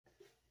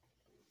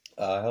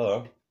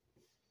Hello.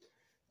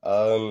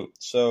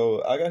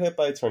 So I got hit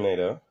by a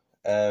tornado,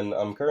 and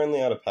I'm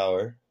currently out of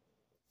power,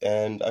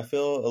 and I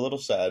feel a little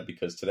sad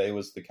because today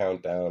was the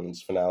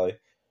countdown's finale.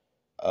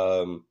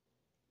 Um,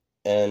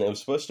 and it was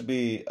supposed to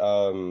be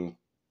the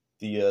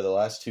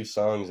last two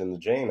songs in the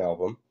Jane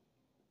album,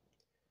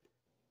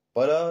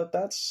 but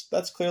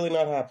that's clearly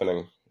not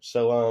happening.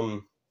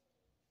 So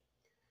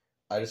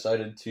I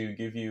decided to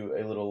give you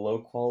a little low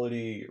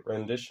quality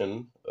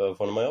rendition of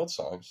one of my old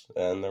songs,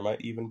 and there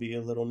might even be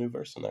a little new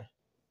verse in there.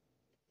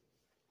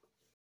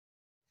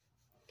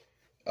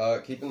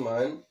 Keep in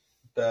mind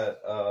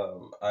that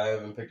I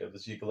haven't picked up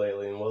this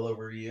ukulele in well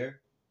over a year,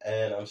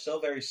 and I'm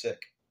still very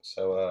sick,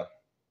 so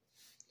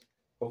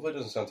hopefully it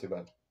doesn't sound too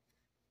bad.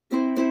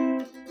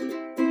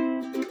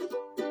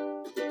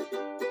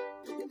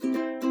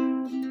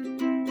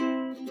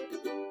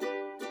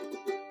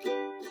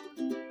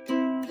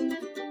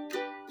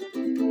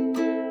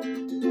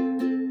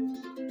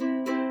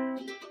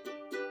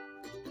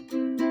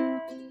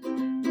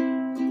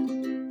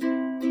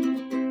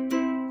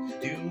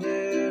 You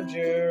lived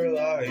your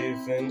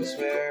life in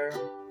despair.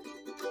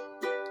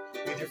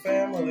 With your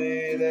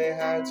family, they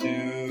had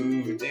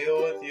to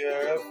deal with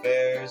your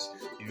affairs.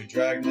 You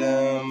dragged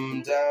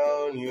them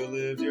down, you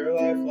lived your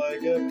life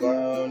like a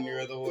clown.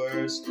 You're the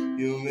worst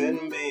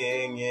human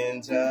being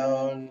in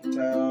town.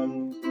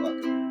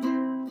 Fuck.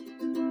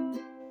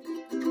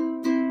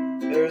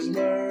 There's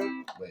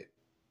wait.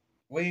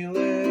 We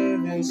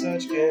live in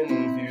such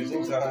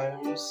confusing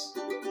times.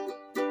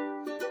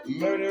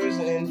 Murders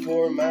and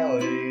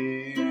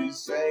formalities,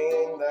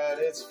 saying that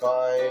it's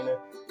fine.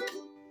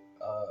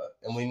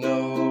 And we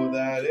know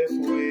that if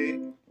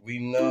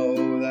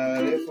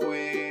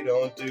we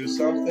don't do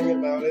something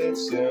about it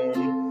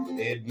soon,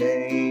 it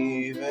may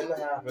even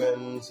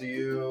happen to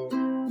you.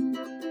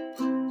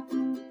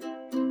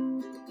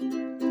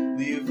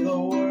 Leave the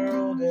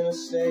world in a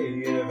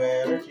state of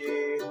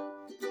anarchy.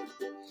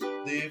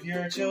 Leave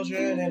your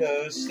children in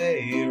a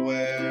state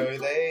where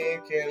they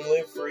can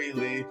live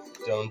freely.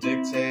 Don't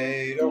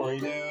dictate,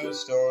 don't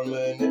reduce, don't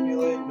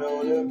manipulate,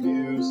 don't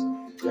abuse.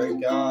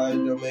 Thank God,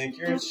 don't make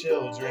your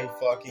children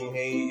fucking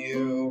hate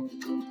you.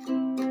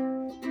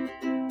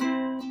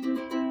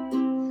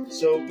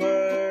 So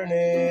burn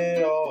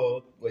it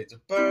all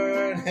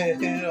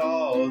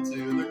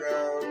to the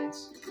ground.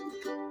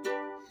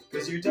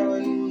 'Cause you're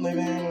done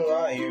living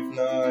life,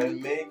 not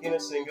making a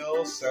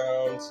single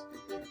sound.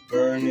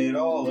 Burn it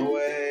all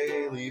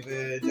away, leave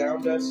it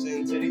down,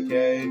 destined to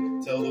decay.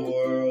 Tell the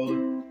world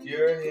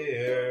you're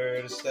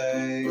here to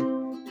stay.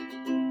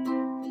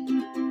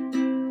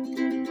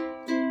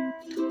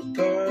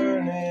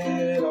 Burn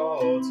it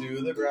all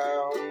to the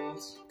ground.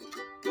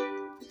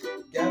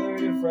 Gather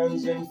your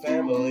friends and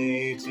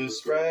family to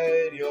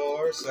spread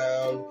your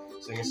sound.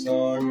 Sing a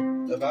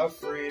song about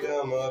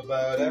freedom,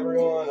 about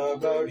everyone,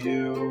 about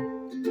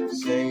you.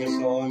 Sing a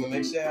song that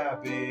makes you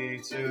happy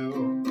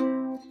too.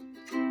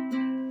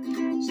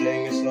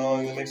 Sing a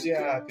song that makes you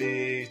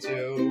happy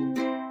too.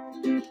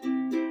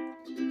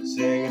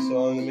 Sing a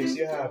song that makes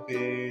you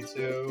happy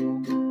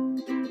too.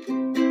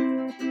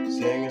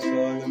 Sing a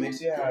song that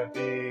makes you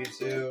happy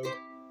too.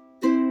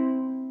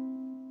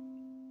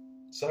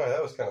 Sorry,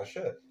 that was kind of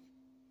shit.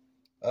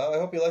 I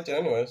hope you liked it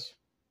anyways.